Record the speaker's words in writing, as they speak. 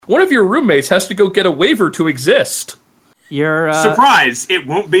one of your roommates has to go get a waiver to exist. Your surprise! It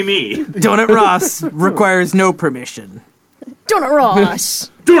won't be me. Donut Ross requires no permission. Donut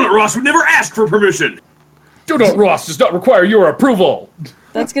Ross. Donut Ross would never ask for permission. Donut Ross does not require your approval.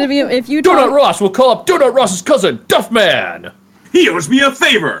 That's gonna be if you Donut Ross will call up Donut Ross's cousin, Duffman. He owes me a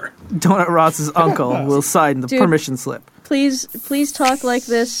favor. Donut Ross's uncle will sign the permission slip. Please talk like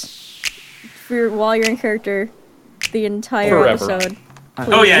this while you're in character the entire Forever. episode.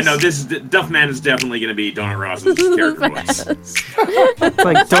 Oh yeah, no, Duffman is definitely going to be Donut Ross's character voice.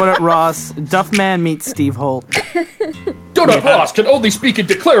 Like Donut Ross, Duffman meets Steve Holt. Donut Ross can only speak in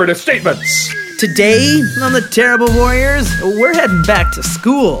declarative statements. Today on the Terrible Warriors, we're heading back to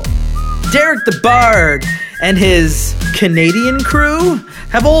school. Derek the Bard and his Canadian crew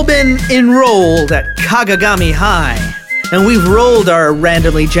have all been enrolled at Kagagami High. And we've rolled our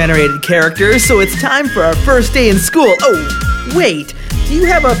randomly generated characters, so it's time for our first day in school. Oh, wait, do you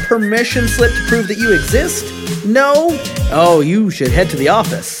have a permission slip to prove that you exist? No? Oh, you should head to the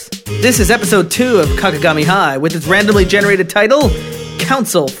office. This is episode 2 of Kagagami High with its randomly generated title,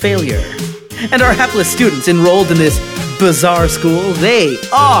 Council Failure. And our hapless students enrolled in this bizarre school, they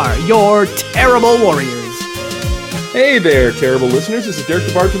are your Terrible Warriors. Hey there, terrible listeners. This is Derek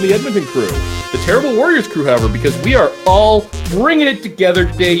the Bard from the Edmonton crew. The Terrible Warriors crew, however, because we are all bringing it together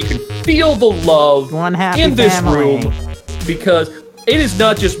today. You can feel the love One happy in this family. room because it is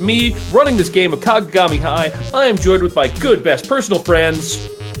not just me running this game of Kagagami High. I am joined with my good, best personal friends.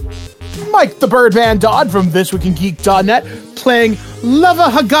 Mike the Birdman Dodd from ThisWeekInGeek.net playing Lava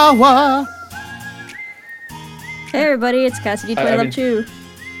Hagawa. Hey everybody, it's Cassidy Twilight Chew.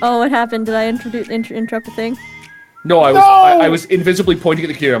 Oh, what happened? Did I interrupt a thing? No, I was invisibly pointing at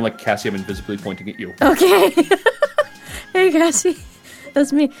the computer. I'm like, Cassie, I'm invisibly pointing at you. Okay. Hey Cassie,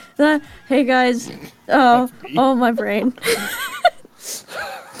 that's me. Hey guys. Oh my brain.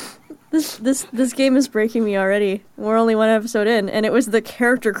 This game is breaking me already. We're only one episode in, and it was the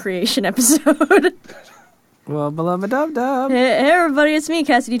character creation episode. Well, beloved dub. Hey everybody, it's me,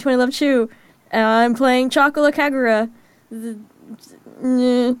 Cassidy 20 Love Chew. I'm playing Chocola Kagura.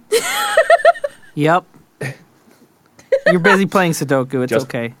 Yep. You're busy playing Sudoku, it's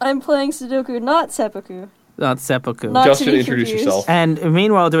okay. I'm playing Sudoku, not seppuku. Not seppuku. Not Justin, to be introduce confused. yourself. And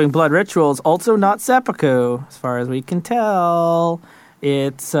meanwhile, doing blood rituals, also not seppuku, as far as we can tell.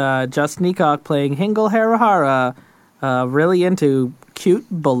 It's Justin Eacock playing Hingle Harahara, really into cute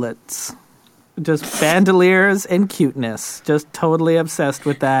bullets. Just bandoliers and cuteness. Just totally obsessed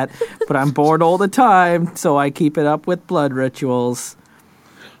with that. But I'm bored all the time, so I keep it up with blood rituals.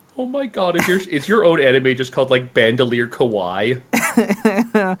 Oh my god, is your own anime just called like Bandolier Kawaii?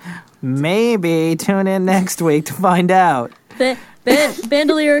 Maybe. Tune in next week to find out.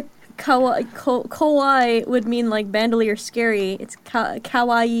 Bandolier kawaii would mean like bandolier scary. It's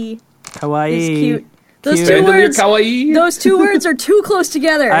kawaii. Kawaii. It's cute. Those Cute. two Bandolier words. Kawaii? Those two words are too close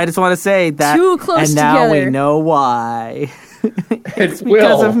together. I just want to say that. Too close and now together. we know why. It's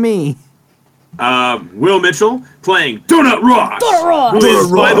Because of me. Will Mitchell playing Donut Ross. Donut Ross. Who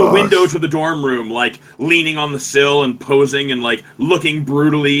is by the window to the dorm room, like leaning on the sill and posing and like looking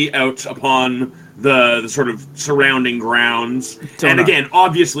brutally out upon the sort of surrounding grounds. And again,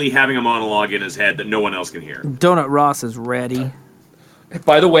 obviously having a monologue in his head that no one else can hear. Donut Ross is ready.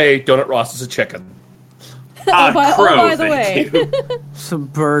 By the way, Donut Ross is a chicken. Crow, by the thank way. you. It's a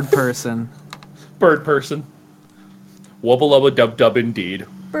bird person. Bird person. Wubba lubba dub dub indeed.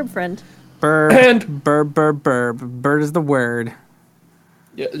 Bird friend. Bird. And- Bird. Bird is the word.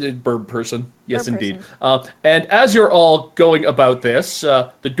 Yeah, bird person. Yes, Bird indeed. person. And as you're all going about this,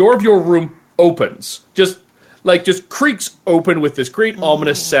 the door of your room opens. Just creaks open with this great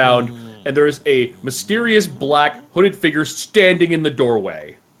ominous sound, and there is a mysterious black hooded figure standing in the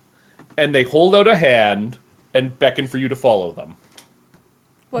doorway. And they hold out a hand and beckon for you to follow them.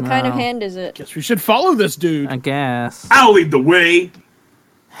 What kind of Wow. hand is it? Guess we should follow this dude. I guess. I'll lead the way.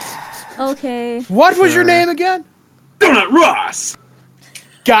 Okay. What was your name again? Donut Ross.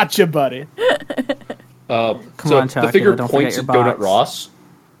 Gotcha, buddy. Come So on, the Chocula, figure don't points forget at your Donut box. Ross.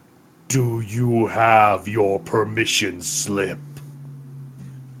 Do you have your permission slip?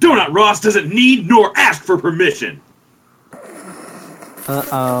 Donut Ross doesn't need nor ask for permission.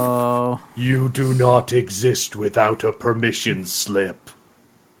 Uh-oh. You do not exist without a permission slip.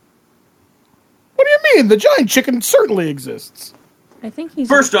 What do you mean? The giant chicken certainly exists. I think he's.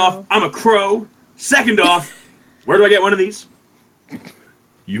 First off, I'm a crow. Second off, where do I get one of these?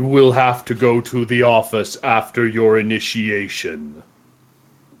 You will have to go to the office after your initiation.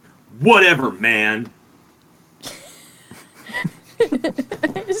 Whatever, man.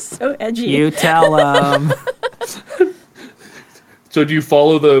 so edgy. You tell him. So do you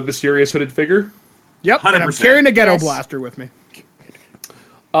follow the mysterious hooded figure? Yep, and I'm 100%. carrying a ghetto Yes. blaster with me.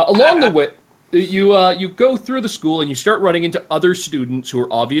 Along the way, you go through the school and you start running into other students who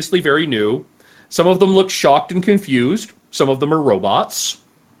are obviously very new. Some of them look shocked and confused. Some of them are robots.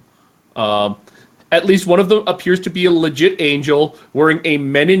 At least one of them appears to be a legit angel wearing a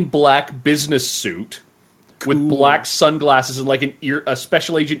Men in Black business suit with black sunglasses and like a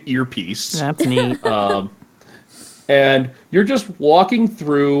special agent earpiece. That's neat. And you're just walking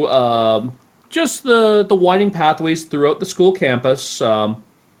through just the winding pathways throughout the school campus.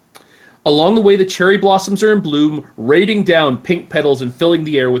 Along the way, the cherry blossoms are in bloom, raining down pink petals and filling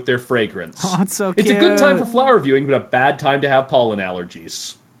the air with their fragrance. Oh, it's so It's cute. a good time for flower viewing, but a bad time to have pollen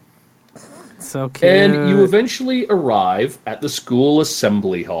allergies. So cute. And you eventually arrive at the school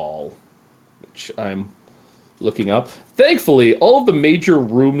assembly hall, which I'm looking up. Thankfully, all of the major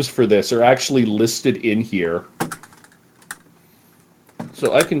rooms for this are actually listed in here.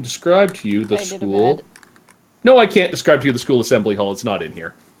 So I can describe to you the I did a school. bad. No, I can't describe to you the school assembly hall. It's not in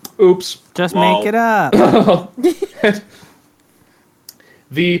here. Oops. Just Well. make it up.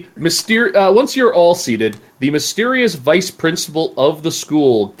 Once you're all seated, the mysterious vice principal of the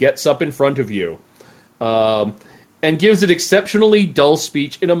school gets up in front of you and gives an exceptionally dull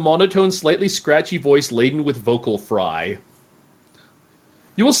speech in a monotone, slightly scratchy voice laden with vocal fry.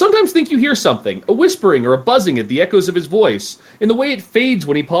 You will sometimes think you hear something, a whispering or a buzzing at the echoes of his voice, in the way it fades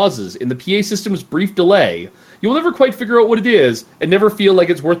when he pauses, in the PA system's brief delay. You will never quite figure out what it is, and never feel like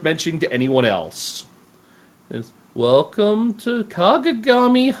it's worth mentioning to anyone else. It's, welcome to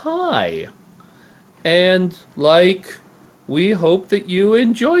Kagagami High. And, we hope that you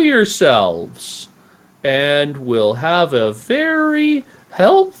enjoy yourselves. And will have a very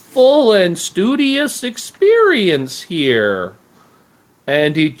helpful and studious experience here.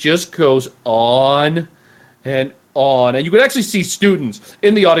 And he just goes on and on. And you can actually see students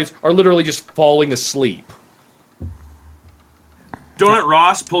in the audience are literally just falling asleep. Donut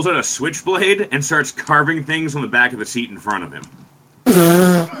Ross pulls out a switchblade and starts carving things on the back of the seat in front of him.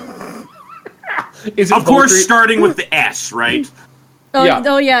 Is it Of course, poetry? starting with the S, right? Oh Yeah.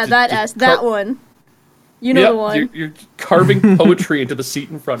 oh yeah, that Just S, that one. You know Yep, the one. You're carving poetry into the seat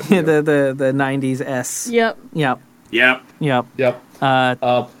in front of you. the 90s S. Yep. Yep. Yep. Yep.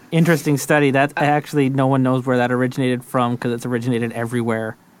 Yep. Interesting study. That actually no one knows where that originated from because it's originated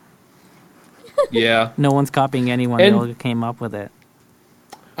everywhere. Yeah. No one's copying anyone. And- They all came up with it.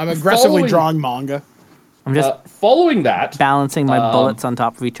 I'm aggressively Following- drawing manga. I'm just Following that, balancing my bullets on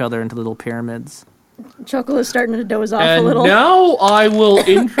top of each other into little pyramids. Chuckle is starting to doze off a and little. now I will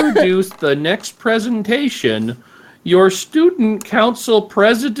introduce the next presentation, your student council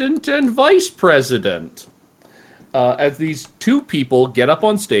president and vice president. As these two people get up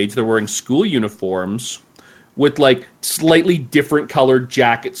on stage, they're wearing school uniforms with slightly different colored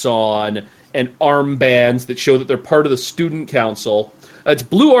jackets on and armbands that show that they're part of the student council. It's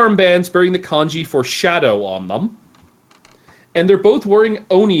blue armbands bearing the kanji for shadow on them. And they're both wearing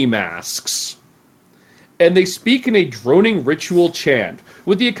oni masks. And they speak in a droning ritual chant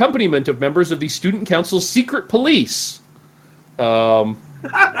with the accompaniment of members of the student council's secret police. The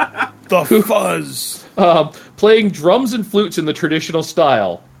fuzz. Playing drums and flutes in the traditional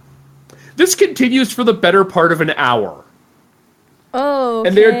style. This continues for the better part of an hour. Oh,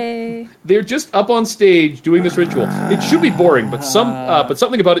 And they're just up on stage doing this ritual. It should be boring, but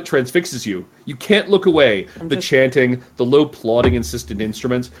something about it transfixes you. You can't look away. The chanting, the low plodding insistent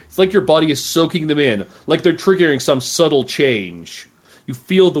instruments. It's like your body is soaking them in, like they're triggering some subtle change. You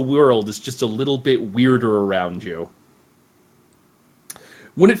feel the world is just a little bit weirder around you.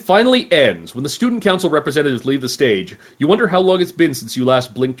 When it finally ends, when the student council representatives leave the stage, you wonder how long it's been since you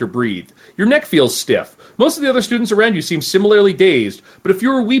last blinked or breathed. Your neck feels stiff. Most of the other students around you seem similarly dazed, but if you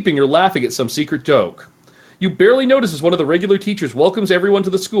were weeping or laughing at some secret joke. You barely notice as one of the regular teachers welcomes everyone to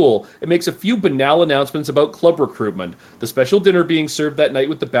the school and makes a few banal announcements about club recruitment, the special dinner being served that night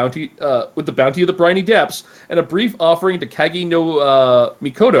with the bounty of the briny depths, and a brief offering to Kagi no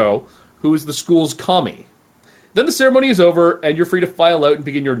Mikoto, who is the school's kami. Then the ceremony is over, and you're free to file out and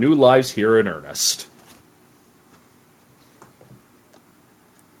begin your new lives here in earnest.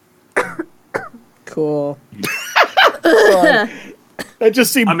 Cool. That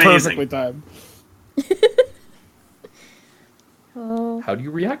just seemed Amazing. perfectly timed. How do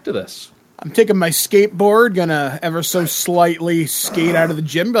you react to this? I'm taking my skateboard, gonna ever so slightly skate out of the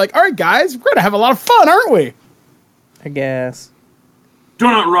gym, be like, all right, guys, we're gonna have a lot of fun, aren't we? I guess.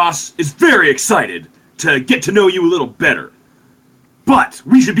 Donut Ross is very excited to get to know you a little better. But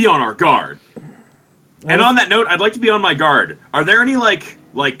we should be on our guard. And on that note, I'd like to be on my guard. Are there any, like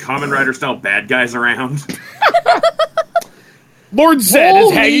Kamen Rider style bad guys around? Lord Zed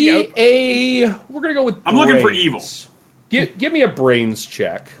is hanging out. We're gonna go with. I'm looking for brains. evil. Give me a brains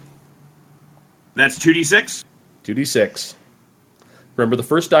check. That's 2d6. 2d6. Remember, the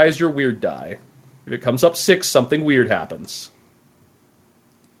first die is your weird die. If it comes up 6, something weird happens.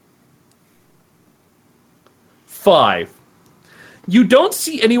 5. You don't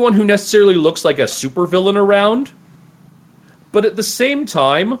see anyone who necessarily looks like a supervillain around, but at the same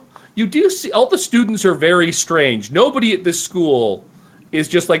time, you do see all the students are very strange. Nobody at this school is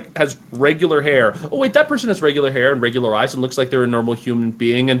just like has regular hair. Oh wait, that person has regular hair and regular eyes and looks like they're a normal human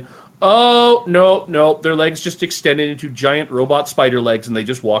being. And oh no, their legs just extended into giant robot spider legs, and they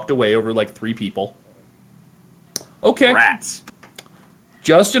just walked away over like 3 people. Okay, Rats.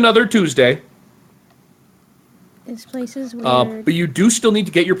 just another Tuesday. This place is weird. But you do still need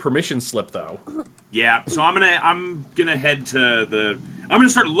to get your permission slip though. Yeah, so I'm gonna head to I'm gonna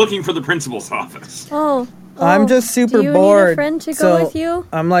start looking for the principal's office. I'm just super do you bored. Need a friend to so go with you?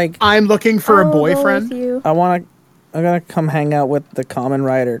 I'm like, I'm looking for a I'll go boyfriend. with you. I'm gonna come hang out with the Common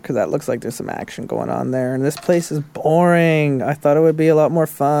Rider because that looks like there's some action going on there. And this place is boring. I thought it would be a lot more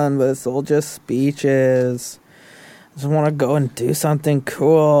fun, but it's all just speeches. I just want to go and do something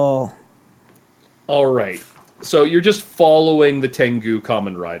cool. All right. So you're just following the Tengu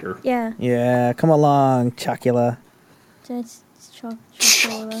Common Rider. Yeah, Yeah, come along, Chocula. that's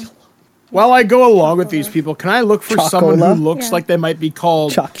chocolate. While I go along with these people, can I look for someone Chocola? who looks Yeah. like they might be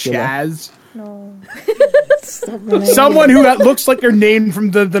called Chocula. Chaz? No. Someone who looks like they're named from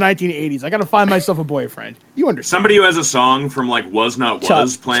the 1980s. I gotta find myself a boyfriend. You understand? Somebody who has a song from like Was Not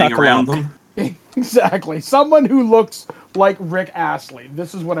Was playing around them. Exactly. Someone who looks like Rick Astley.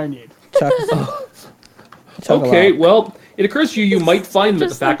 This is what I need. Okay, well, it occurs to you might find them at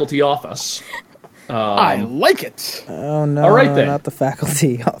the faculty office. I like it. Oh no, All right, then. not the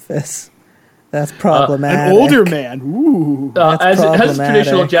faculty office. That's problematic. An older man. Ooh. As it has problematic.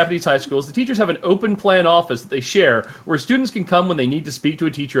 traditional Japanese high schools, the teachers have an open plan office that they share where students can come when they need to speak to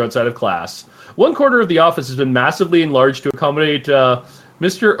a teacher outside of class. One corner of the office has been massively enlarged to accommodate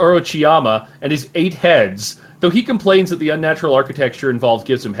Mr. Orochiyama and his 8 heads, though he complains that the unnatural architecture involved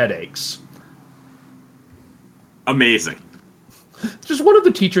gives him headaches. Amazing. Just one of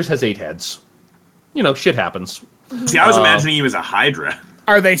the teachers has 8 heads. You know, shit happens. See, I was imagining he was a Hydra.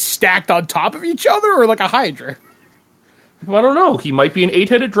 Are they stacked on top of each other or like a Hydra? Well, I don't know. He might be an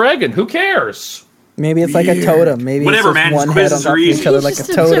 8-headed dragon. Who cares? Maybe it's like a totem. Maybe Whatever, it's just man, one his head on quizzes top are of each easy. other like a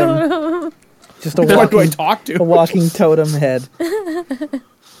totem. Just a What do I walking, talk to? a walking totem head.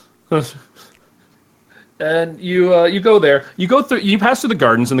 And you go there. You go through. You pass through the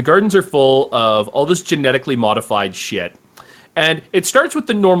gardens, and the gardens are full of all this genetically modified shit. And it starts with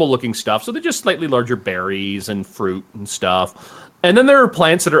the normal-looking stuff, so they're just slightly larger berries and fruit and stuff. And then there are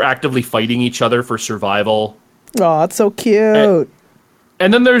plants that are actively fighting each other for survival. Oh, it's so cute.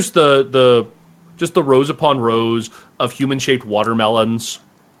 And then there's the just the rows upon rows of human-shaped watermelons,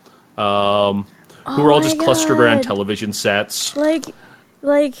 who are all my just clustered around God. television sets.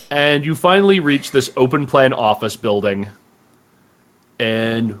 Like, And you finally reach this open plan office building.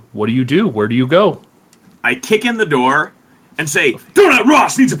 And what do? Where do you go? I kick in the door and say, Donut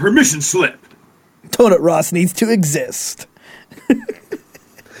Ross needs a permission slip. Donut Ross needs to exist.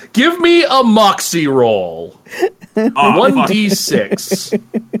 Give me a moxie roll. Oh, fuck. 1d6.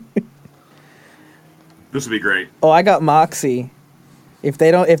 This would be great. Oh, I got Moxie. If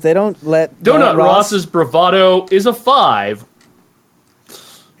they don't let Donut Ross's bravado is a 5.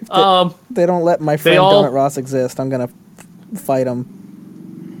 they don't let my friend all- Donut Ross exist, I'm gonna fight him.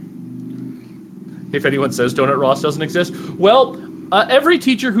 If anyone says Donut Ross doesn't exist. Well, every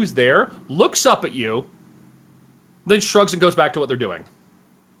teacher who's there looks up at you, then shrugs and goes back to what they're doing.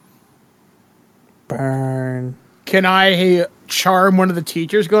 Burn. Can I charm one of the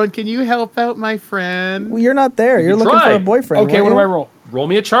teachers going, can you help out my friend? Well, you're not there. You're can looking try. for a boyfriend. Okay, what weren't do I you? roll? Roll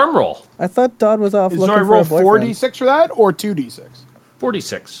me a charm roll. I thought Dodd was off Do looking I for roll a boyfriend. 4d6 for that or 2d6?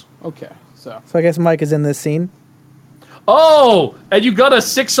 46. Okay, so. So I guess Mike is in this scene. Oh, and you got a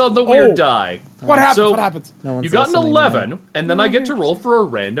 6 on the weird die. What happens? So- What happens? No one's You got an listening, 11, and then I get to roll for a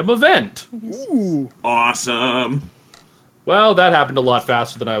random event. Ooh. Awesome. Well, that happened a lot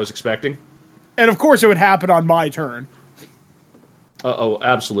faster than I was expecting. And of course it would happen on my turn. Oh,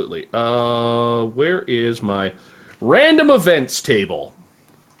 absolutely. Where is my random events table?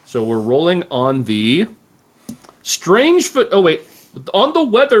 So we're rolling on the strange foot. Oh wait, on the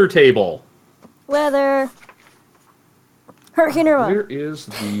weather table. weather. Hurricane Irma. Where is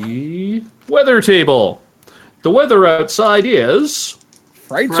the weather table? The weather outside is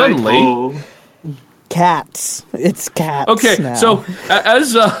Right? suddenly Oh, cats. It's cats. Okay, now. so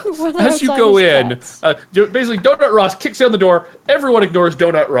as you outside go is in, cats. basically Donut Ross kicks down the door. Everyone ignores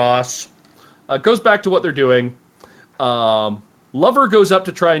Donut Ross. Goes back to what they're doing. Lover goes up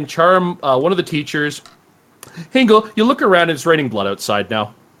to try and charm one of the teachers. Hingle, you look around and it's raining blood outside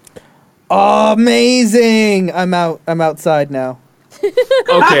now. Amazing! I'm outside now.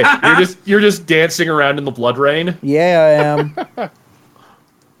 Okay, you're just dancing around in the blood rain. Yeah, I am.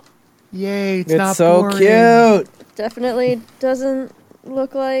 Yay, it's It's not so boring. cute. Definitely doesn't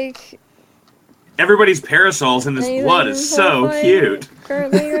look like Everybody's parasols in this anything blood is so horrifying cute.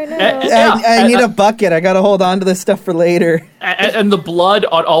 currently right now. Yeah, I need a bucket. I gotta hold on to this stuff for later. And the blood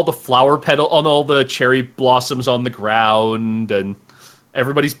on all the flower petal, on all the cherry blossoms on the ground, and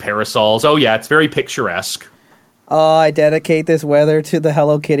everybody's parasols. Oh yeah, it's very picturesque. Oh, I dedicate this weather to the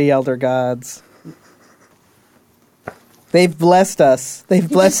Hello Kitty Elder Gods. They've blessed us. They've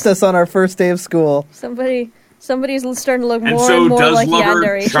blessed us on our first day of school. Somebody's starting to look And more so and more does like Lover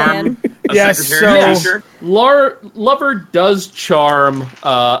Yandere charm Chan. a Yes, secretary so- teacher? Lover does charm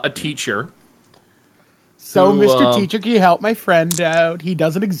a teacher. So, who, Mr. Teacher, can you help my friend out? He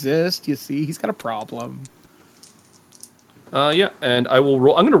doesn't exist. You see, he's got a problem. Yeah, and I will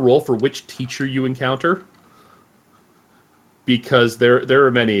roll. I'm going to roll for which teacher you encounter, because there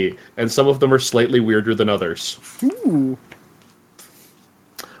are many, and some of them are slightly weirder than others. Ooh.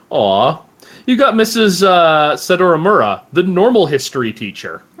 Aw, you got Mrs. Sedoramura, the normal history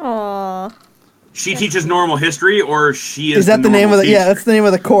teacher. Aww. She teaches normal history, or she is Is that the name of the? teacher? Yeah, that's the name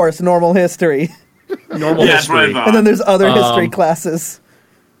of the course. Normal history. Normal Yeah, that's what I history. thought. And then there's other history classes.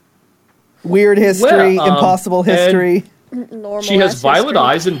 Weird history, Well, impossible and- history. Normal. She has ass violet history.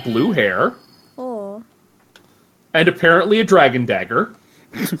 eyes and blue hair, Aw. and apparently a dragon dagger.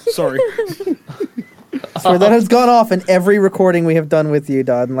 Sorry. So that has gone off in every recording we have done with you,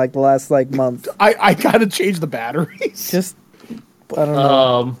 Dodd, in like the last month. I gotta change the batteries. Just I don't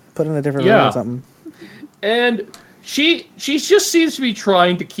know. Put in a different room yeah. or something. And she just seems to be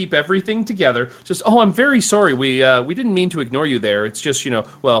trying to keep everything together. Just, oh, I'm very sorry. We didn't mean to ignore you there. It's just,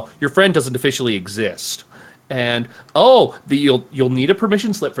 well, your friend doesn't officially exist. And you'll need a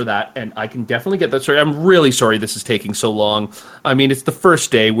permission slip for that, and I can definitely get that. Sorry, I'm really sorry this is taking so long. I mean, it's the first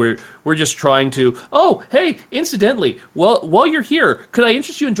day. We're just trying to. Oh, hey, incidentally, while you're here, could I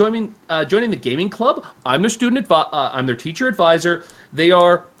interest you in joining the gaming club? I'm their I'm their teacher advisor. They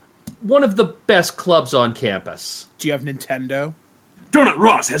are one of the best clubs on campus. Do you have Nintendo? Donut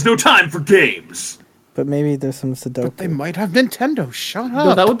Ross has no time for games. But maybe there's some Sudoku. They might have Nintendo. Shut up.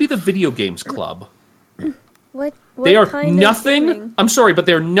 No, that would be the video games club. What They are kind of nothing. gaming? I'm sorry, but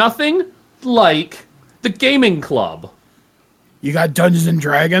they're nothing like the gaming club. You got Dungeons and What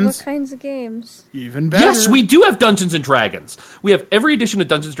Dragons? kinds of games? Even better. Yes, we do have Dungeons and Dragons. We have every edition of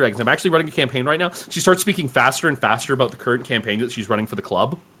Dungeons and Dragons. I'm actually running a campaign right now. She starts speaking faster and faster about the current campaign that she's running for the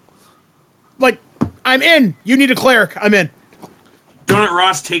club. Like, I'm in. You need a cleric. I'm in. Donut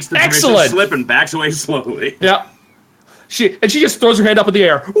Ross takes the permission Excellent. slip and backs away slowly. Yeah. She just throws her hand up in the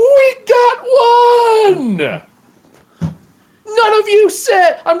air. We got one! None of you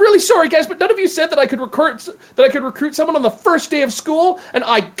said. I'm really sorry, guys, but none of you said that I could recruit someone on the first day of school, and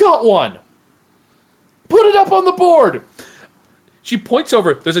I got one. Put it up on the board. She points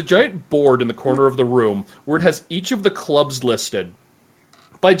over. There's a giant board in the corner of the room where it has each of the clubs listed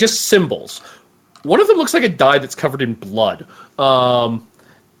by just symbols. One of them looks like a die that's covered in blood.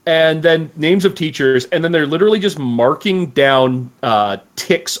 And then names of teachers, and then they're literally just marking down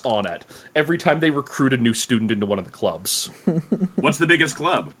ticks on it every time they recruit a new student into one of the clubs. What's the biggest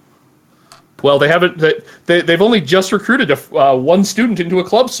club? Well, they haven't. They've only just recruited one student into a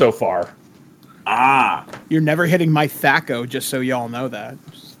club so far. Ah, You're never hitting my Thaco, just so y'all know that.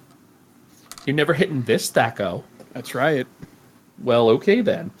 You're never hitting this, Thaco. That's right. Well, okay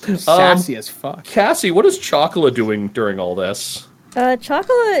then. Sassy as fuck. Cassie, what is Chocola doing during all this?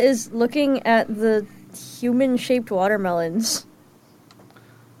 Chocola is looking at the human-shaped watermelons.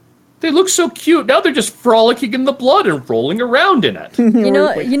 They look so cute. Now they're just frolicking in the blood and rolling around in it. You know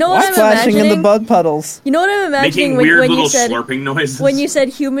what I'm Splashing imagining? in the bug puddles. You know what I'm imagining making weird when little you said slurping noises. when you said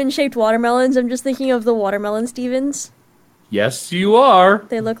human-shaped watermelons. I'm just thinking of the watermelon Stevens. Yes, you are.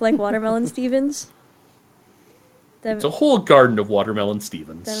 They look like watermelon Stevens. It's a whole garden of watermelon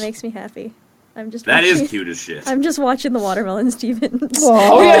Stevens. That makes me happy. I'm just That watching, is cute as shit. I'm just watching the watermelon Stevens.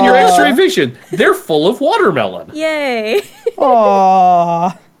 Oh yeah, and your X-ray vision. They're full of watermelon. Yay!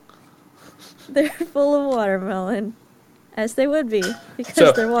 Aww. They're full of watermelon, as they would be because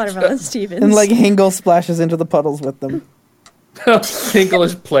So- they're watermelon Stevens. And like Hingle splashes into the puddles with them. Tinkle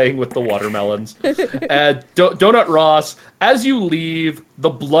is playing with the watermelons. Donut Ross, as you leave, the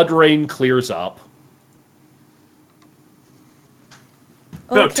blood rain clears up.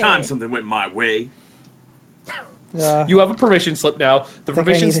 About Okay. time something went my way. You have a permission slip now. The Think I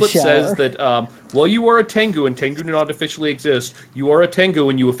permission need a slip says shower. that while you are a Tengu and Tengu do not officially exist, you are a Tengu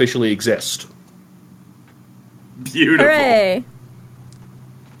and you officially exist. Beautiful. Hooray!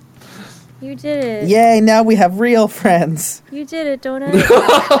 You did it. Yay, now we have real friends. You did it, Donut.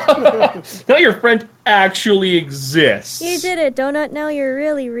 Now your friend actually exists. You did it, Donut. Now you're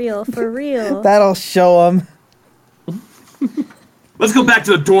really real. For real. That'll show them. Let's go back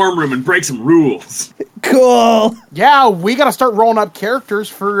to the dorm room and break some rules. Cool. Yeah, we gotta start rolling up characters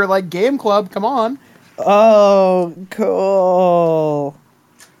for, like, Game Club. Come on. Oh, cool.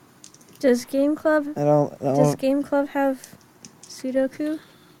 Does Game Club Does have Sudoku?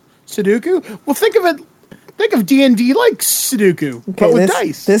 Sudoku? Well, think of D&D like Sudoku, but with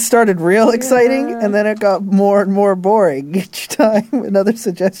dice. This started real exciting, and then it got more and more boring each time another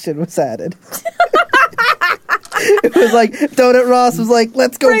suggestion was added. It was like, Donut Ross was like,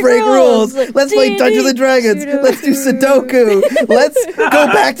 let's go break rules. Let's play Dungeons and Dragons. Sudoku. Let's do Sudoku. Let's go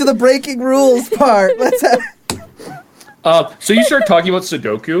back to the breaking rules part. Let's have... So you start talking about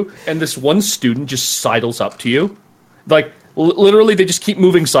Sudoku, and this one student just sidles up to you. Like, literally, they just keep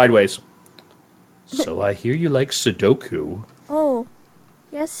moving sideways. So I hear you like Sudoku. Oh,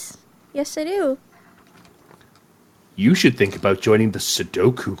 yes. Yes, I do. You should think about joining the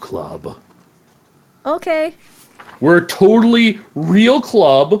Sudoku Club. Okay. We're a totally real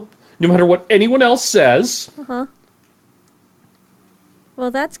club, no matter what anyone else says. Well,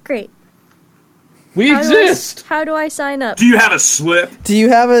 that's great. We exist! How do I sign up? Do you have a slip? Do you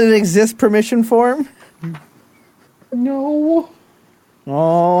have an exist permission form? No.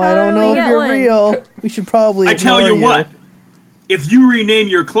 Oh, I How don't do we know if get you're one? real. We should probably I tell ignore you what. If you rename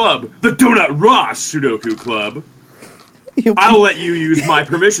your club the Donut Ross Sudoku Club, You, I'll let you use my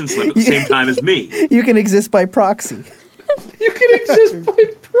permission slip at the same time as me. you can exist by proxy. You can exist by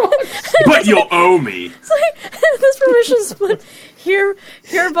proxy. But you'll owe me. It's like, this permission split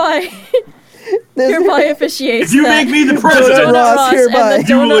hereby officiates If you that make me the Donut president, Ross Ross hereby. and the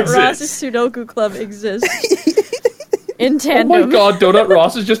You will Donut exist. Ross Sudoku Club exist in Oh tandem. my god, Donut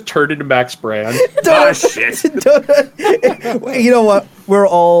Ross has just turned into Max Brand. ah, shit. You know what?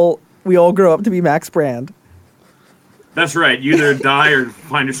 We all grow up to be Max Brand. That's right. You either die or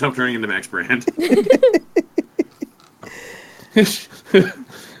find yourself turning into Max Brand.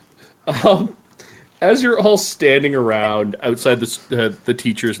 As you're all standing around outside the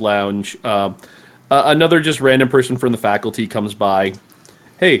teacher's lounge, another just random person from the faculty comes by.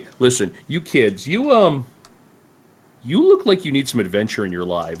 Hey, listen, you kids, you look like you need some adventure in your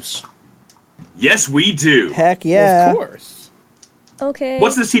lives. Yes, we do. Heck yeah. Of course. Okay.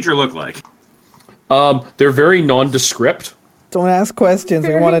 What's this teacher look like? They're very nondescript. Don't ask questions.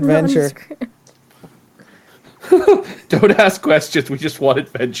 We want adventure. Don't ask questions. We just want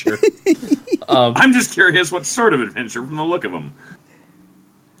adventure. I'm just curious what sort of adventure from the look of him.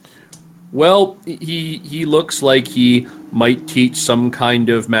 Well, he looks like he might teach some kind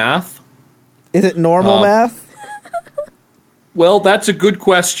of math. Is it normal math? Well, that's a good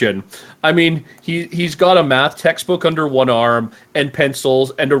question. I mean, he's got a math textbook under one arm, and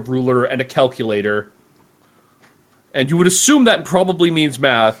pencils, and a ruler, and a calculator. And you would assume that probably means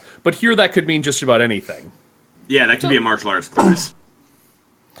math, but here that could mean just about anything. Yeah, that could be a martial arts class.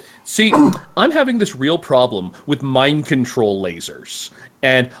 See, I'm having this real problem with mind control lasers.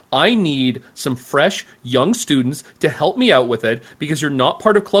 And I need some fresh, young students to help me out with it, because you're not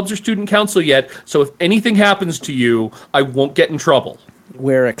part of clubs or student council yet, so if anything happens to you, I won't get in trouble.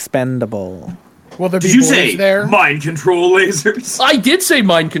 We're expendable. Will there be Did you boys say there? mind control lasers? I did say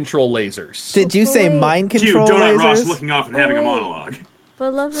mind control lasers. Did you say Wait. mind Cute control Donut Ross lasers? looking off and having a Wait. monologue.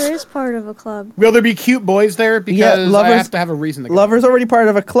 But Lover is part of a club. Will there be cute boys there? Because I Lovers- have to have a reason to go. Lover's already part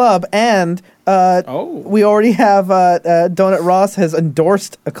of a club, and we already have Donut Ross has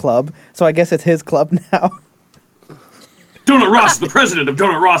endorsed a club, so I guess it's his club now. Donut Ross, the president of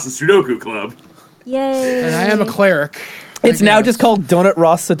Donut Ross's Sudoku Club. Yay. And I am a cleric. It's now just called Donut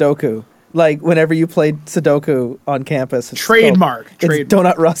Ross Sudoku. Like whenever you played Sudoku on campus, it's Trademark. called- It's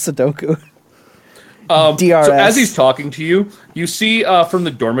Donut Ross Sudoku. DRS. So as he's talking to you, you see from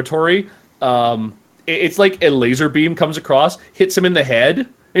the dormitory, it's like a laser beam comes across, hits him in the head, and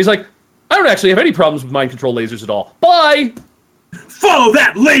he's like, I don't actually have any problems with mind control lasers at all. Bye! Follow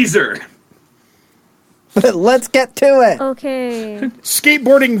that laser! Let's get to it. Okay.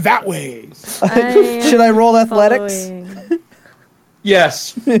 Skateboarding that way. Should I roll athletics? Following.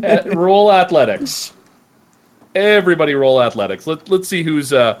 Yes, roll athletics. Everybody roll athletics. Let's see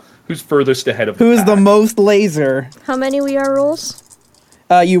who's furthest ahead of Who's the pack. most laser? How many we are rolls?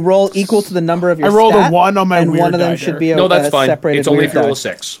 You roll equal to the number of your I rolled a stat, 1 on my and weird one of them die should there. be a No, that's fine. separated It's only weird if you roll die. a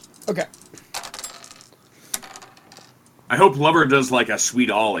 6. Okay. I hope Lover does like a sweet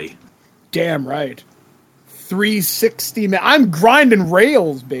ollie. Damn right. 360. I'm grinding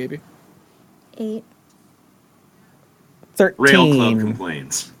rails, baby. 8. 13. Rail Club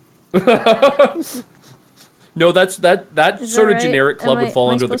complains. No, that Is sort that of right? generic club Am would fall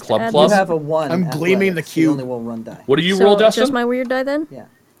I under the supposed to club add club. You have a 1. I'm gleaming the athletics. You cube. only roll 1 die. What do you So roll, Dustin? just my weird die then? Yeah.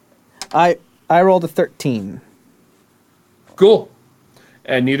 I rolled a 13. Cool.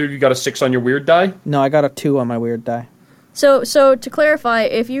 And neither of you got a 6 on your weird die? No, I got a 2 on my weird die. So to clarify,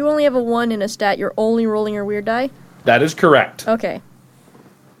 if you only have a 1 in a stat, you're only rolling your weird die? That is correct. Okay.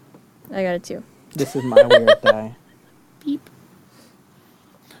 I got a 2. This is my weird die.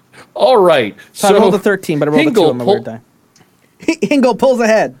 All right. So I rolled a 13, but I rolled a 2 on my weird die. Hingle pulls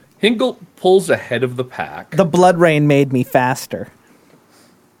ahead. Hingle pulls ahead of the pack. The blood rain made me faster.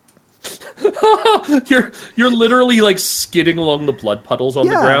 You're literally like skidding along the blood puddles on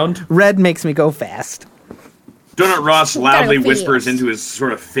the ground. Red makes me go fast. Donut Ross loudly Gotta whispers feel. into his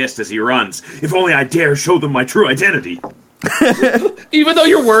sort of fist as he runs. If only I dare show them my true identity. Even though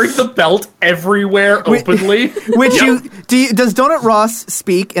you're wearing the belt everywhere openly. Which does Donut Ross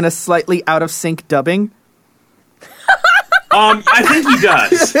speak in a slightly out of sync dubbing? I think he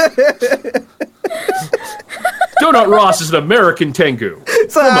does. Donut Ross is an American Tengu.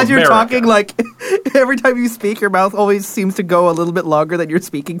 So From as you're America. talking, like every time you speak, your mouth always seems to go a little bit longer than you're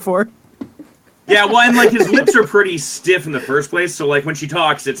speaking for. Yeah, well, and like his lips are pretty stiff in the first place, so like when she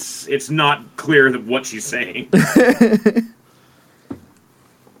talks, it's not clear what she's saying.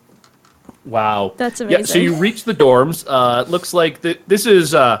 Wow. That's Yeah, amazing. so you reach the dorms. It looks like this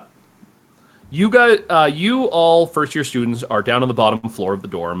is you guys. You all first-year students are down on the bottom floor of the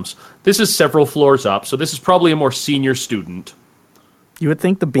dorms. This is several floors up, so this is probably a more senior student You would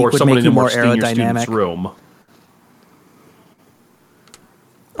think the beak or would someone make in you a more more senior student's aerodynamic. room.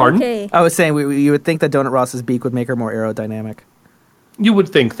 Pardon? Okay. I was saying you would think that Donut Ross's beak would make her more aerodynamic. You would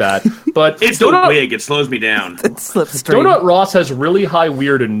think that, but It's the wig, it slows me down. Slipstream. Donut Ross has really high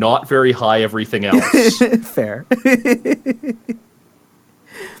weird and not very high everything else. Fair.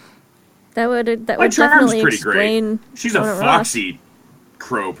 That would My charm's definitely pretty explain. great. She's a Donut Ross. foxy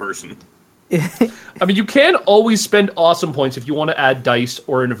crow person. I mean, you can always spend awesome points if you want to add dice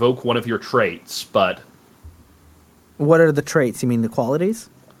or invoke one of your traits, but What are the traits? You mean the qualities?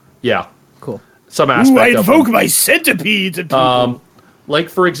 yeah, Cool. some Ooh, I aspect of invoke them. my centipedes and people. Like,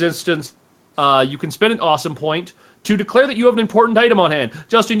 for instance, you can spend an awesome point to declare that you have an important item on hand.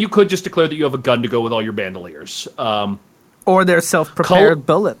 Justin, you could just declare that you have a gun to go with all your bandoliers. Or they're self-prepared Col-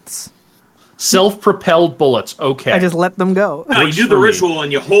 bullets. Self-propelled bullets. Okay. I just let them go. No, you Works do the for me. ritual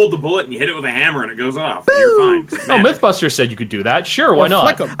and you hold the bullet and you hit it with a hammer and it goes off. And you're fine. 'cause it's Oh, magic. Mythbuster said you could do that. Sure, why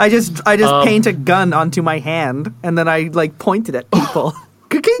not? Flick 'em. I just paint a gun onto my hand and then I like point it at people.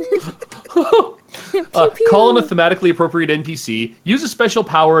 Call in a thematically appropriate NPC, use a special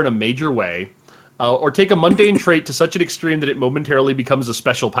power in a major way, or take a mundane trait to such an extreme that it momentarily becomes a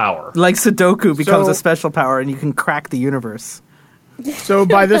special power. Like Sudoku becomes So- a special power and you can crack the universe. So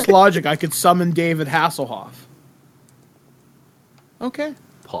by this logic, I could summon David Hasselhoff. Okay.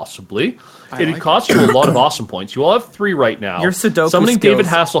 Possibly. I It'd like cost you a lot of awesome points. You all have 3 right now. Your Sudoku Summoning David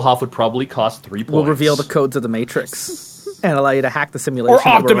skills Hasselhoff would probably cost 3 points. We'll reveal the codes of the Matrix and allow you to hack the simulation Or that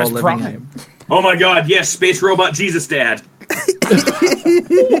we're all Optimus living Prime. in. Oh my god, yes, Space Robot Jesus Dad.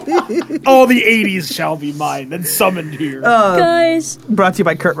 All the 80s shall be mine, then summoned here. Guys, Brought to you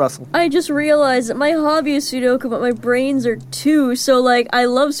by Kurt Russell. I just realized that my hobby is Sudoku, but my brains are 2. So like, I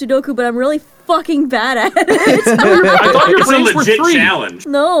love Sudoku, but I'm really fucking bad at it. I thought your It's a brains were legit 3. challenge.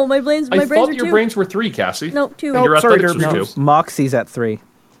 No, my brains. I My brains thought are your 2. brains were 3, Cassie. No, 2. And your sorry, athletics Derby. was 2. Moxie's at 3.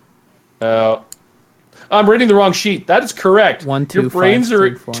 I'm reading the wrong sheet. That is correct. 1, 2, your brains 5, are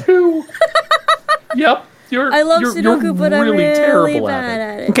 3, 4. at 2. Yep. I love Sudoku, but I'm really terrible bad at it.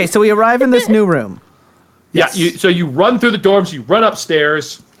 at it. Okay, so we arrive in this new room. Yeah, so you run through the dorms, you run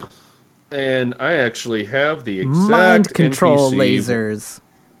upstairs, and I actually have the exact Mind control NPC. lasers.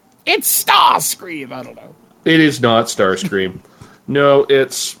 It's Starscream. I don't know. It is not Starscream. No,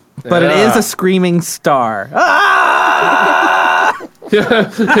 it's... But it is a screaming star. Ah!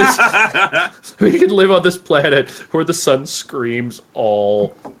 We can live on this planet where the sun screams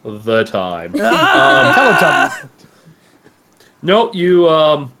all the time. Teletubbies. No,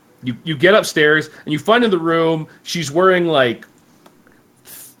 you get upstairs and you find in the room she's wearing like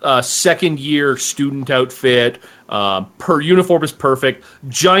a second year student outfit. Her uniform is perfect.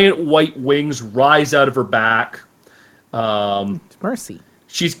 Giant white wings rise out of her back. Mercy.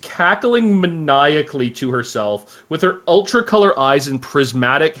 She's cackling maniacally to herself with her ultra-color eyes and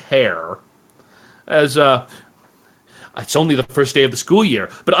prismatic hair. As, it's only the first day of the school year,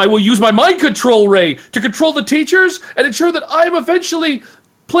 but I will use my mind control ray to control the teachers and ensure that I am eventually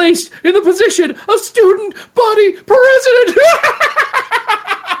placed in the position of student body president.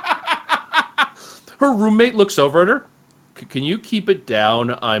 Her roommate looks over at her. Can you keep it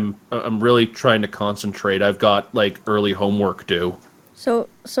down? I'm really trying to concentrate. I've got like early homework due. So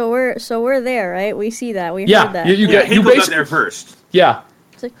we're there, right? We see that. We Yeah, heard that. you Hinkle got basically there first. yeah.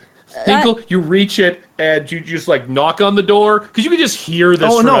 It's like, Hinkle, you reach it and you just like knock on the door because you can just hear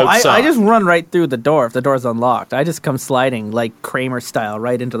this Oh from no! outside. I just run right through the door if the door's unlocked. I just come sliding like Kramer style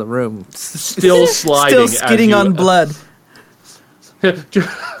right into the room, still sliding, still skidding on blood.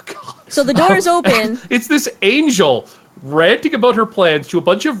 So the door is open. It's this angel ranting about her plans to a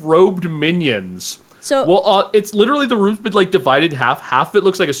bunch of robed minions. So Well, it's literally the room's been like divided in half. Half of it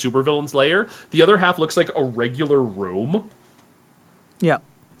looks like a supervillain's lair. The other half looks like a regular room. Yeah.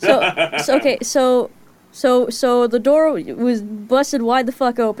 So the door was busted wide the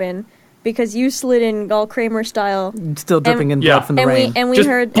fuck open because you slid in all Kramer style, Still dripping in Yeah. blood from the and rain. we Just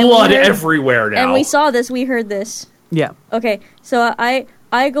heard blood everywhere now. and we saw this. We heard this. Yeah. Okay, so I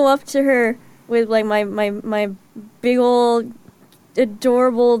go up to her with like my big old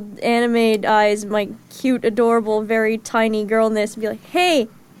adorable animated eyes, my cute adorable very tiny girlness, and be like, "Hey,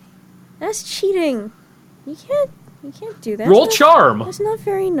 that's cheating. You can't do that. Roll That's charm. That's not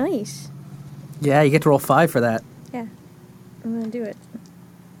very nice." Yeah, you get to roll 5 for that. Yeah, I'm gonna do it.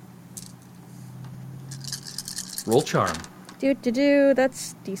 Roll charm. Do.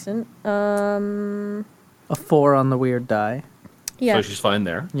 That's decent. A 4 on the weird die. Yeah. So she's fine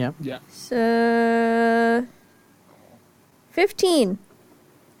there. Yeah. So 15.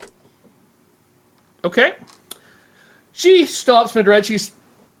 Okay. She stops mid-read. She's...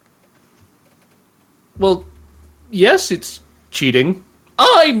 Well, yes, it's cheating.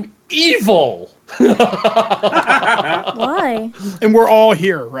 I'm evil! Why? And we're all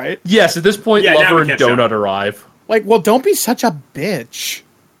here, right? Yes, at this point, Yeah, now Lover we and catch Donut up. arrive. Like, well, don't be such a bitch.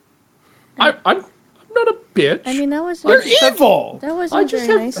 I'm not a bitch. I mean, that was You're evil. that I wasn't just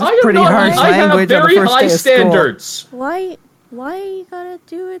very have, nice. I have pretty not, harsh I have language on the very first high day of school. standards. Why you gotta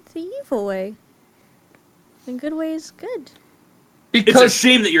do it the evil way? The good way is good. It's a Because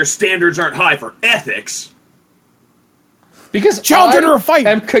shame that your standards aren't high for ethics. Children are a fight.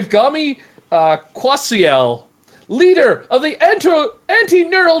 am Kagami Quasiel, leader of the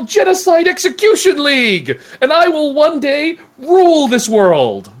Anti-Neural Genocide Execution League, and I will one day rule this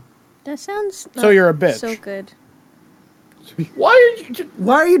world. That sounds So you're a bitch. so good. Why are you...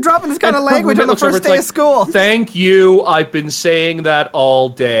 Why are you dropping this kind of And her language on the roommate looks over, first it's day like, of school? Thank you, I've been saying that all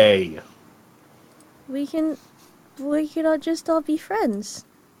day. We could all just all be friends,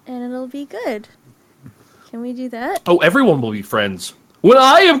 and it'll be good. Can we do that? Oh, everyone will be friends. When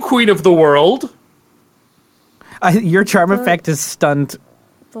I am queen of the world... Your charm effect has stunned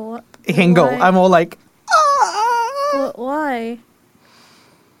But Hingle. why? I'm all like, But why?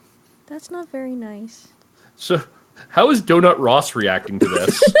 That's not very nice. So, how is Donut Ross reacting to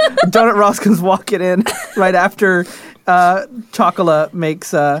this? Donut Ross comes walking in right after Chocola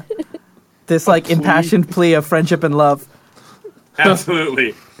makes this like impassioned plea of friendship and love.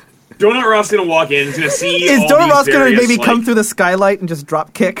 Absolutely. Donut Ross gonna walk in. He's gonna see. Is all Donut these Ross gonna various, maybe like- come through the skylight and just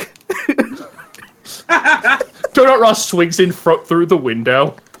drop kick? Donut Ross swings in through the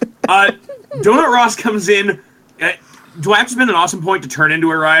window. Donut Ross comes in. Do I have to spend an awesome point to turn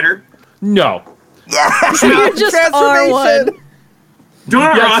into a rider? No. You just are one.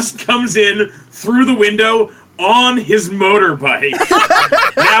 Donut Yes. Ross comes in through the window on his motorbike.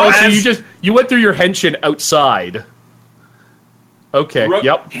 Now, Oh, so you went through your henshin outside. Okay,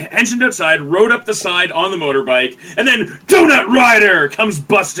 yep. Engined outside, rode up the side on the motorbike, and then Donut Rider comes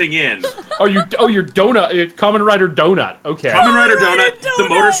busting in. You're Donut, Common Rider Donut. Okay. Kamen Rider Donut. The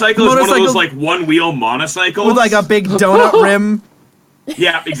motorcycle is one of Motorcycle- those like one-wheel monocycles. With like a big donut rim.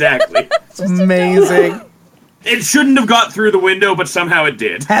 Yeah, exactly. Amazing. It shouldn't have got through the window, but somehow it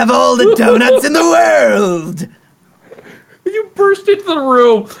did. Have all the donuts in the world. You burst into the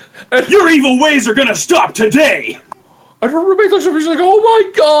room, and Your evil ways are gonna stop today. her roommate looks over and she's like, oh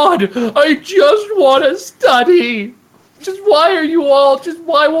my god, I just want to study.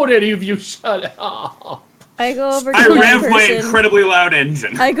 Why won't any of you shut up? I go over to I that rev my person. incredibly loud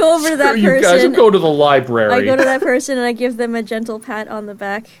engine. I go over to that You guys will person. go to the library. I go to that person and I give them a gentle pat on the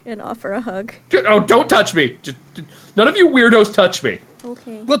back and offer a hug. Oh, don't touch me. None of you weirdos touch me.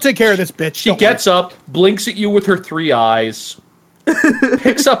 Okay. We'll take care of this bitch. She gets up, blinks at you with her 3 eyes,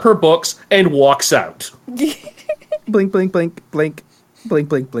 picks up her books, and walks out. Blink, blink, blink, blink. Blink,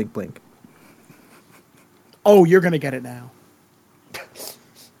 blink, blink, blink. Oh, you're gonna get it now.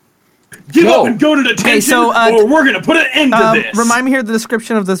 Get up and go to detention, or we're gonna put an end to this. Remind me here the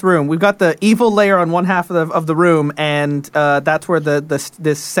description of this room. We've got the evil layer on one half of the room, and that's where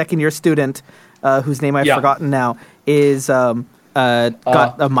this second-year student, whose name I've forgotten now, is got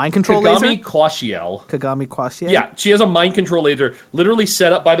a mind control laser. Kagami Kwashiel. Kagami Kwashiel? Yeah, she has a mind control laser literally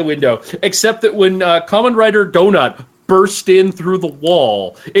set up by the window, except that when Kamen Rider Donut burst in through the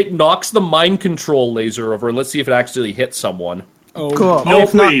wall, it knocks the mind control laser over, and let's see if it actually hits someone. Oh, cool. No,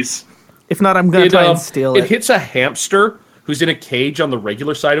 please. If not, I'm going to try and steal it. It hits a hamster who's in a cage on the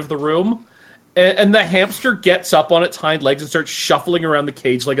regular side of the room, and the hamster gets up on its hind legs and starts shuffling around the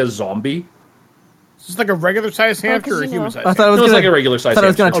cage like a zombie. Is this like a regular-sized hamster or a human-sized hamster? It was like a regular-sized hamster. I thought I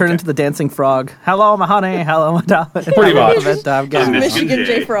was going to turn into the dancing frog. Hello, my honey. Hello, my darling. Pretty much. Michigan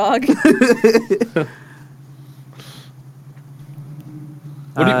J. Frog.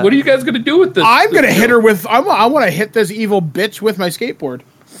 What are you guys going to do with this? I'm going to hit her with... I want to hit this evil bitch with my skateboard.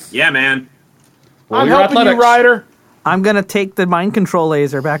 Yeah, man. Well, I'm helping you, Ryder. I'm going to take the mind control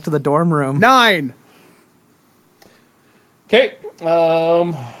laser back to the dorm room. 9. Okay.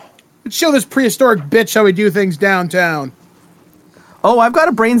 Let's show this prehistoric bitch how we do things downtown. Oh, I've got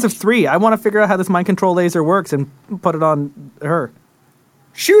a brains of 3. I want to figure out how this mind control laser works and put it on her.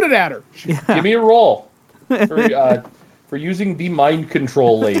 Shoot it at her. Yeah. Give me a roll for using the mind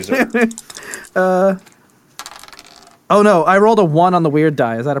control laser. Oh no, I rolled a 1 on the weird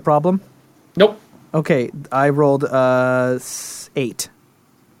die. Is that a problem? Nope. Okay, I rolled 8. I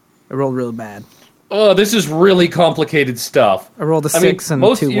rolled really bad. Oh, this is really complicated stuff. I rolled a 6 and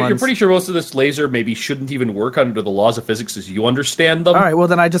 2 You're ones. pretty sure most of this laser maybe shouldn't even work under the laws of physics as you understand them. All right, well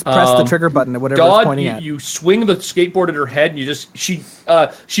then I just press the trigger button at whatever it's pointing at. You swing the skateboard at her head, and you just she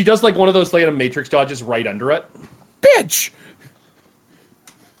does like one of those like Matrix dodges right under it. Bitch.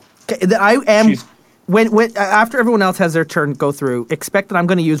 Okay, I am. When after everyone else has their turn go through, expect that I'm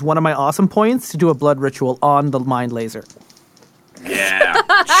going to use one of my awesome points to do a blood ritual on the mind laser. Yeah.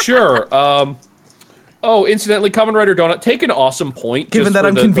 Sure. Oh, incidentally, Kamen Rider Donut, take an awesome point. Given that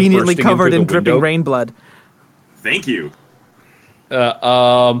I'm conveniently covered in dripping window. rain blood. Thank you.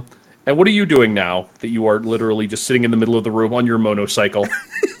 And what are you doing now that you are literally just sitting in the middle of the room on your motorcycle?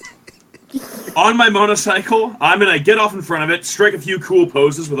 On my motorcycle, I'm going to get off in front of it, strike a few cool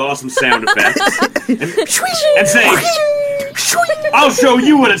poses with awesome sound effects, and say, I'll show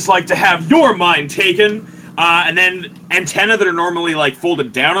you what it's like to have your mind taken. And then antenna that are normally like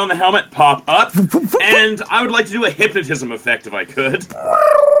folded down on the helmet pop up. And I would like to do a hypnotism effect if I could.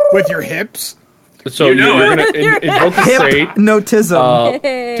 With your hips? So you're going to invoke a trait. Hypnotism.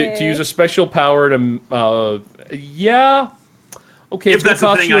 To use a special power to... yeah. Okay, if that's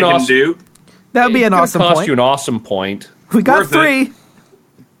the thing I can do. That would be an awesome point. Cost you an awesome point. We got 3.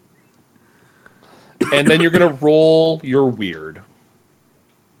 And then you're going to roll your weird.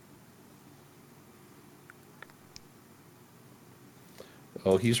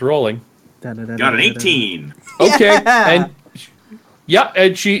 Oh, he's rolling. Got an 18. Okay,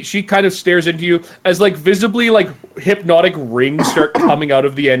 and she kind of stares into you as like visibly like hypnotic rings start coming out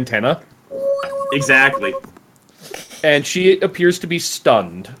of the antenna. Exactly. And she appears to be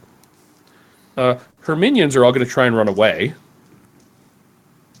stunned. Her minions are all going to try and run away.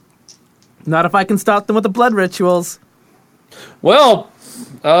 Not if I can stop them with the blood rituals. Well,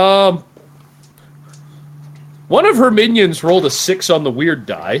 one of her minions rolled a 6 on the weird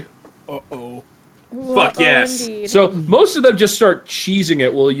die. Uh-oh. Fuck yes. Indeed. So most of them just start cheesing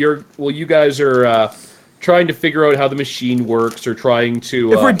it while you guys are trying to figure out how the machine works or trying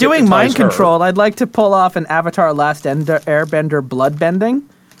to. If we're doing mind her. control, I'd like to pull off an Avatar Last Airbender blood bending.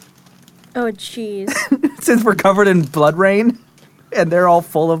 Oh, jeez. Since we're covered in blood rain, and they're all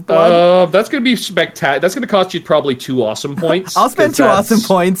full of blood. That's going to be spectacular. That's going to cost you probably 2 awesome points. I'll spend 2 awesome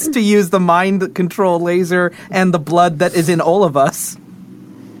points to use the mind control laser and the blood that is in all of us.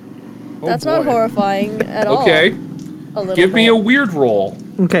 That's not horrifying at all. Okay. A little Give me bit. a weird roll.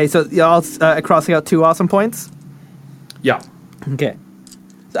 Okay, so y'all crossing out 2 awesome points? Yeah. Okay.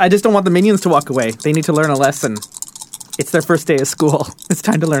 I just don't want the minions to walk away. They need to learn a lesson. It's their first day of school. It's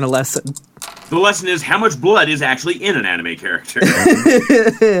time to learn a lesson. The lesson is how much blood is actually in an anime character.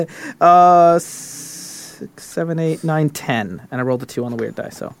 6, 7, 8, 9, 10. And I rolled a 2 on the weird die,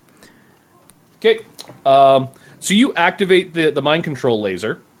 so. Okay. So you activate the mind control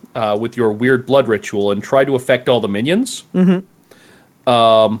laser with your weird blood ritual and try to affect all the minions. Mm-hmm.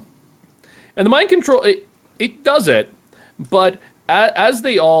 And the mind control, it does it, but as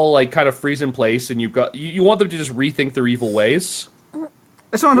they all like kind of freeze in place and you want them to just rethink their evil ways. I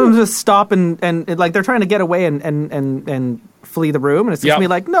just want them to stop and like they're trying to get away and flee the room, and it's just Yep. me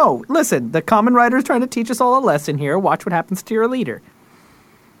like, no, listen, the Common Rider is trying to teach us all a lesson here. Watch what happens to your leader.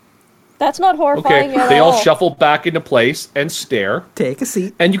 That's not horrifying Okay, at they all all. shuffle back into place and stare. Take a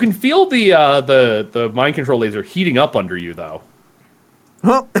seat. And you can feel the mind control laser heating up under you, though.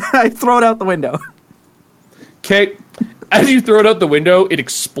 Well, I throw it out the window. Okay, as you throw it out the window, it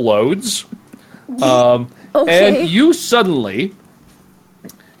explodes. Okay. And you suddenly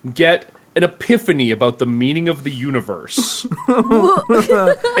get an epiphany about the meaning of the universe.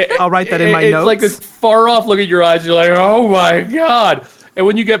 I'll write that in my It's notes. like this far off look at your eyes. You're like, oh my god! And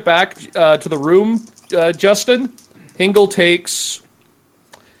when you get back to the room, Justin, Hingle takes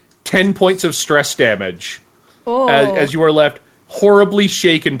 10 points of stress damage Oh. as you are left horribly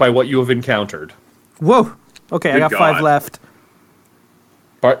shaken by what you have encountered. Whoa. Okay, I Good got 5 God. left.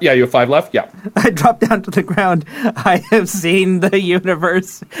 Yeah, you have 5 left? Yeah. I drop down to the ground. I have seen the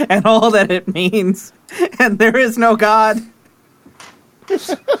universe and all that it means, and there is no God.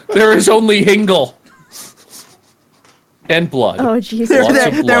 There is only Hingle. And blood. Oh, Jesus. Lots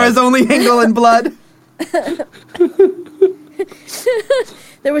of There blood. is only Hingle and blood.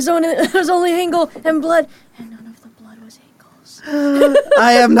 There was only Hingle and blood, and none of the blood was Hingle's.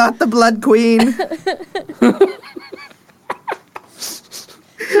 I am not the Blood Queen.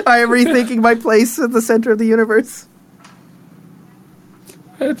 I am rethinking my place at the center of the universe.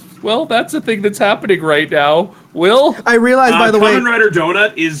 Well, that's a thing that's happening right now. Will? I realize, by the way, Kamen Rider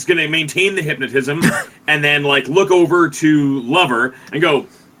Donut is going to maintain the hypnotism and then, like, look over to Lover and go,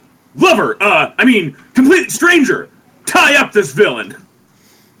 Lover, complete stranger, tie up this villain.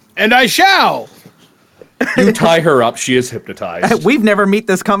 And I shall. You tie her up. She is hypnotized. we've never met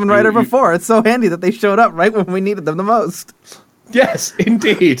this Kamen Rider you- before. It's so handy that they showed up right when we needed them the most. Yes,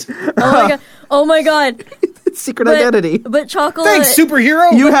 indeed. Oh my god. Secret identity. But Chocolate. Thanks,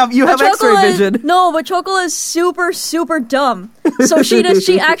 superhero. You have X-ray Chocolate- vision. No, but Chocolate is super, super dumb. So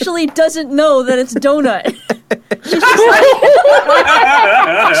she actually doesn't know that it's Donut. She's just like,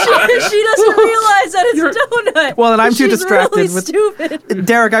 she doesn't realize that it's Donut. Well, and I'm too She's distracted really with stupid.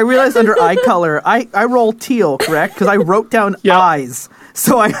 Derek. I realized under eye color, I roll teal, correct? Because I wrote down Yeah. eyes.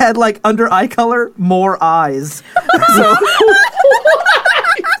 So I had under eye color more eyes. So,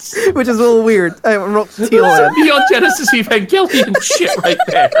 which is a little weird. I wrote teal in. Neon Genesis Evangelion shit right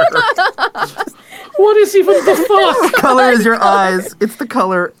there. What is even the fuck? Color is your eyes. It's the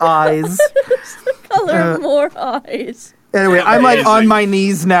color eyes. Color more eyes. Anyway, I'm on Amazing. my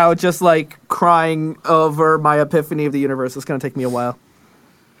knees now, just crying over my epiphany of the universe. It's going to take me a while.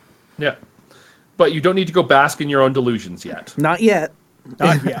 Yeah. But you don't need to go bask in your own delusions yet. Not yet.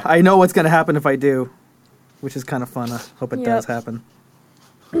 Not yet. I know what's going to happen if I do, which is kind of fun. I hope it Yep. does happen.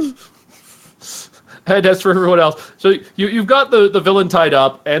 And as for everyone else, so you've got the villain tied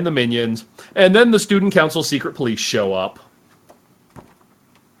up and the minions, and then the student council secret police show up.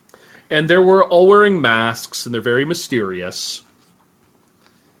 And they're all wearing masks, and they're very mysterious.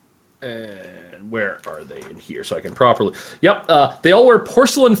 And where are they in here so I can properly... Yep, they all wear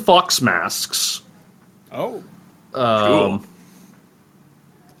porcelain fox masks. Oh. Cool.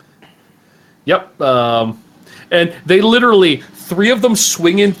 Yep, and they literally, 3 of them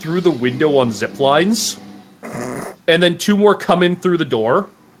swing in through the window on zip lines, and then 2 more come in through the door.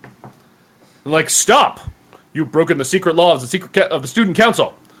 Like, stop! You've broken the secret law of the student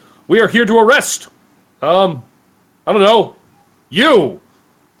council. We are here to arrest. I don't know. You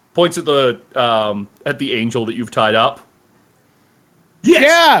points at the angel that you've tied up. Yes!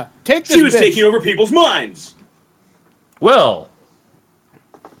 Yeah. Take this. She was bitch. taking over people's minds. Well,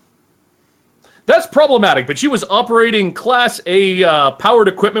 that's problematic, but she was operating Class A powered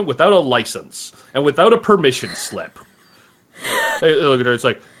equipment without a license and without a permission slip. Hey, look at her, it's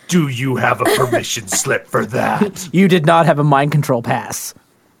like, do you have a permission slip for that? You did not have a mind control pass.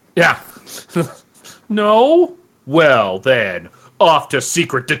 Yeah. No? Well, then, off to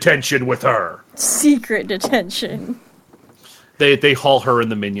secret detention with her. Secret detention. They haul her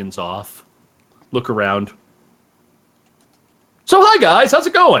and the minions off. Look around. So hi guys, how's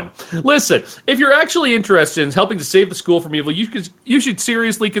it going? Listen, if you're actually interested in helping to save the school from evil, you should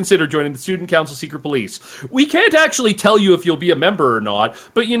seriously consider joining the Student Council Secret Police. We can't actually tell you if you'll be a member or not,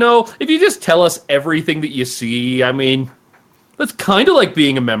 but if you just tell us everything that you see, that's kind of like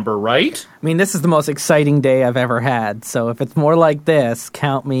being a member, right? I mean, this is the most exciting day I've ever had, so if it's more like this,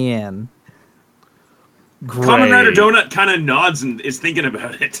 count me in. Kamen Rider Great. Donut kind of nods and is thinking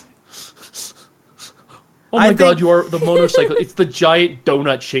about it. Oh my I god, think- you are the motorcycle. It's the giant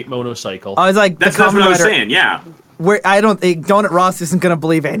donut-shaped motorcycle. I was like, That's the what Kamen I was Rider. saying, yeah. Where I don't think Donut Ross isn't going to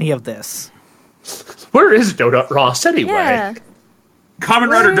believe any of this. Where is Donut Ross anyway? Yeah. Kamen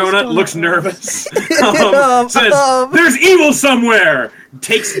Rider Donut looks nervous. Says, "There's evil somewhere."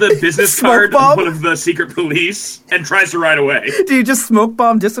 Takes the business card of one of the secret police and tries to ride away. Do you just smoke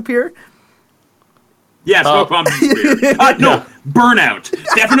bomb disappear? Yeah, smoke bomb disappear. No, burnout.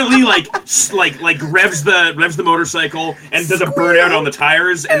 Definitely like revs the motorcycle and does a burnout on the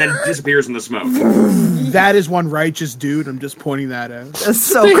tires and then disappears in the smoke. That is one righteous dude. I'm just pointing that out. That's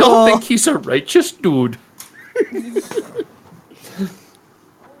so They cool. all think he's a righteous dude.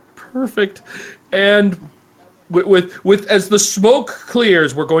 Perfect. And with as the smoke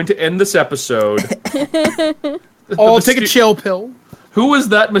clears, we're going to end this episode. Take a chill pill. Who is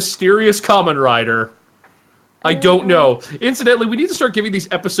that mysterious Kamen Rider? I don't know. Incidentally, we need to start giving these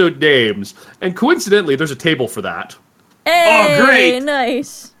episode names. And coincidentally, there's a table for that. Hey, Oh, great.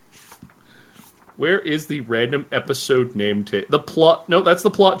 Nice. Where is the random episode name the plot? No, that's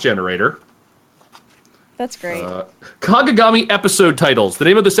the plot generator. That's great. Kagagami episode titles. The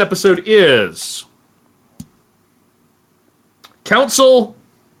name of this episode is Council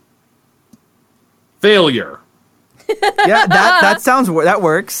Failure. Yeah, that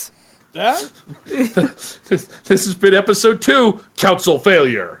works. Yeah? This has been episode 2, Council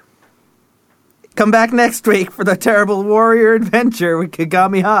Failure. Come back next week for the Terrible Warrior Adventure with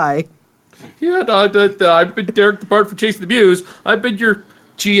Kagami High. Yeah, I've been Derek the Bard for Chasing the Muse. I've been your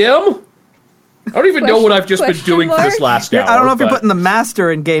GM. I don't even know what I've just been doing for this last hour. I don't know if you're but putting the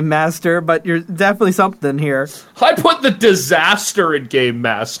master in Game Master, but you're definitely something here. I put the disaster in Game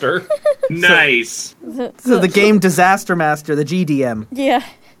Master. Nice. So the Game Disaster Master, the GDM. Yeah.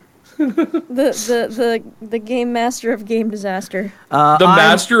 the game master of game disaster. The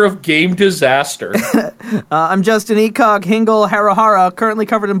master of game disaster. I'm Justin Eacock, Hingle Harahara, currently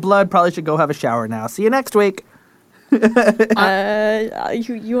covered in blood. Probably should go have a shower now. See you next week. You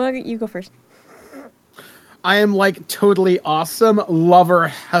go first. I am like totally awesome.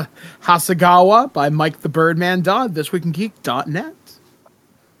 Lover Hasagawa by Mike the Birdman Dodd. ThisWeekInGeek.net.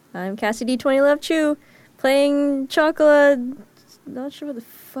 I'm Cassidy 20 Love Chew, playing Chocolate. Not sure what the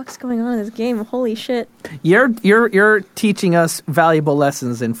fuck's going on in this game. Holy shit. You're teaching us valuable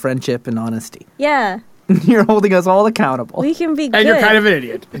lessons in friendship and honesty. Yeah. You're holding us all accountable. We can be good. And you're kind of an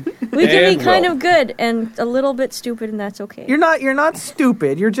idiot. We can be kind of good and a little bit stupid, and that's okay. You're not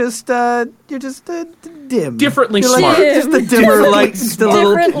stupid. You're just dim. Differently You're smart. Just a dimmer light. Just a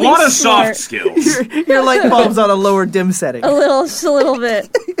little. A lot of smart. soft skills. Your light bulb's on a lower dim setting. Just a little bit.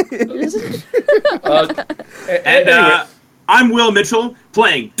 And I'm Will Mitchell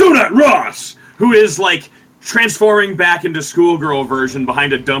playing Donut Ross, who is like transforming back into schoolgirl version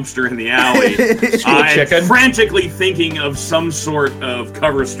behind a dumpster in the alley. chicken. Frantically thinking of some sort of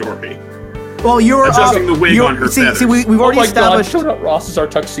cover story. Well, you're adjusting the wig on her feathers. See, we've already established. God, Donut Ross is our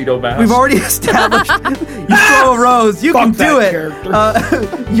tuxedo mask. We've already established. You throw a rose, you can Fuck do it.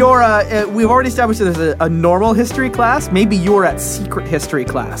 character. We've already established that there's a normal history class. Maybe you're at secret history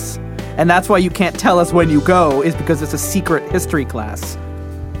class, and that's why you can't tell us when you go. Is because it's a secret history class.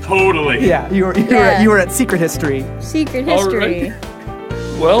 Totally. Yeah, you were at secret history. Secret All history.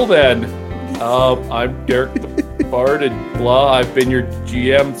 right. Well then, I'm Derek the Bard and blah. I've been your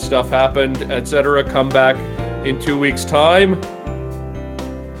GM. Stuff happened, etc. Come back in 2 weeks' time.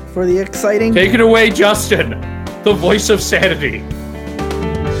 For the exciting Take it away, Justin, the voice of sanity.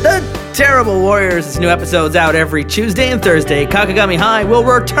 The Terrible Warriors. New episodes out every Tuesday and Thursday. Kakagami High will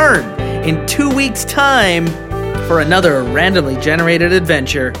return in 2 weeks' time for another randomly generated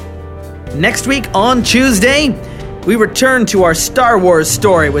adventure. Next week on Tuesday, we return to our Star Wars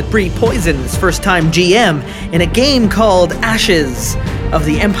story with Bree Poison's first-time GM in a game called Ashes of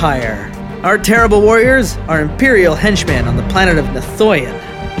the Empire. Our Terrible Warriors are Imperial henchmen on the planet of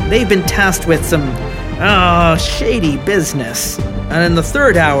Nathoyan. They've been tasked with some shady business. And in the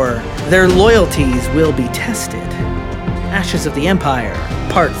third hour, their loyalties will be tested. Ashes of the Empire,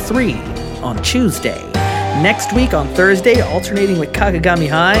 Part 3, on Tuesday. Next week on Thursday, alternating with Kakagami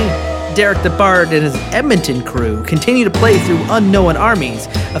High, Derek the Bard and his Edmonton crew continue to play through Unknown Armies,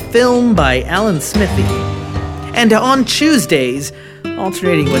 a film by Alan Smithy. And on Tuesdays,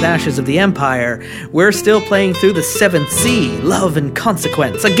 alternating with Ashes of the Empire, we're still playing through the Seventh Sea, Love and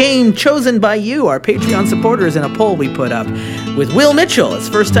Consequence, a game chosen by you, our Patreon supporters, in a poll we put up. With Will Mitchell as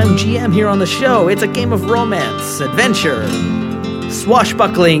first-time GM here on the show, it's a game of romance, adventure,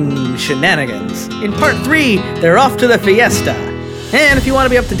 swashbuckling shenanigans. In Part 3, they're off to the fiesta. And if you want to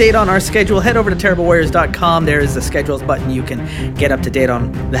be up to date on our schedule, head over to terriblewarriors.com. There is the schedules button. You can get up to date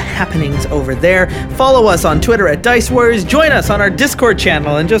on the happenings over there. Follow us on Twitter at Dice Warriors. Join us on our Discord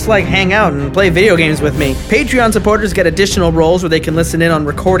channel and just hang out and play video games with me. Patreon supporters get additional roles where they can listen in on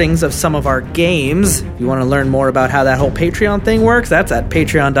recordings of some of our games. If you want to learn more about how that whole Patreon thing works, that's at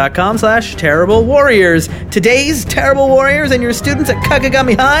patreon.com/Terrible Warriors. Today's Terrible Warriors and your students at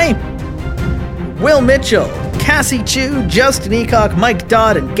Kakagami High: Will Mitchell, Cassie Chu, Justin Eacock, Mike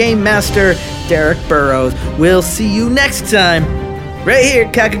Dodd, and Game Master Derek Burrows. We'll see you next time, right here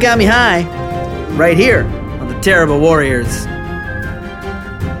at Kakagami High, right here on the Terrible Warriors.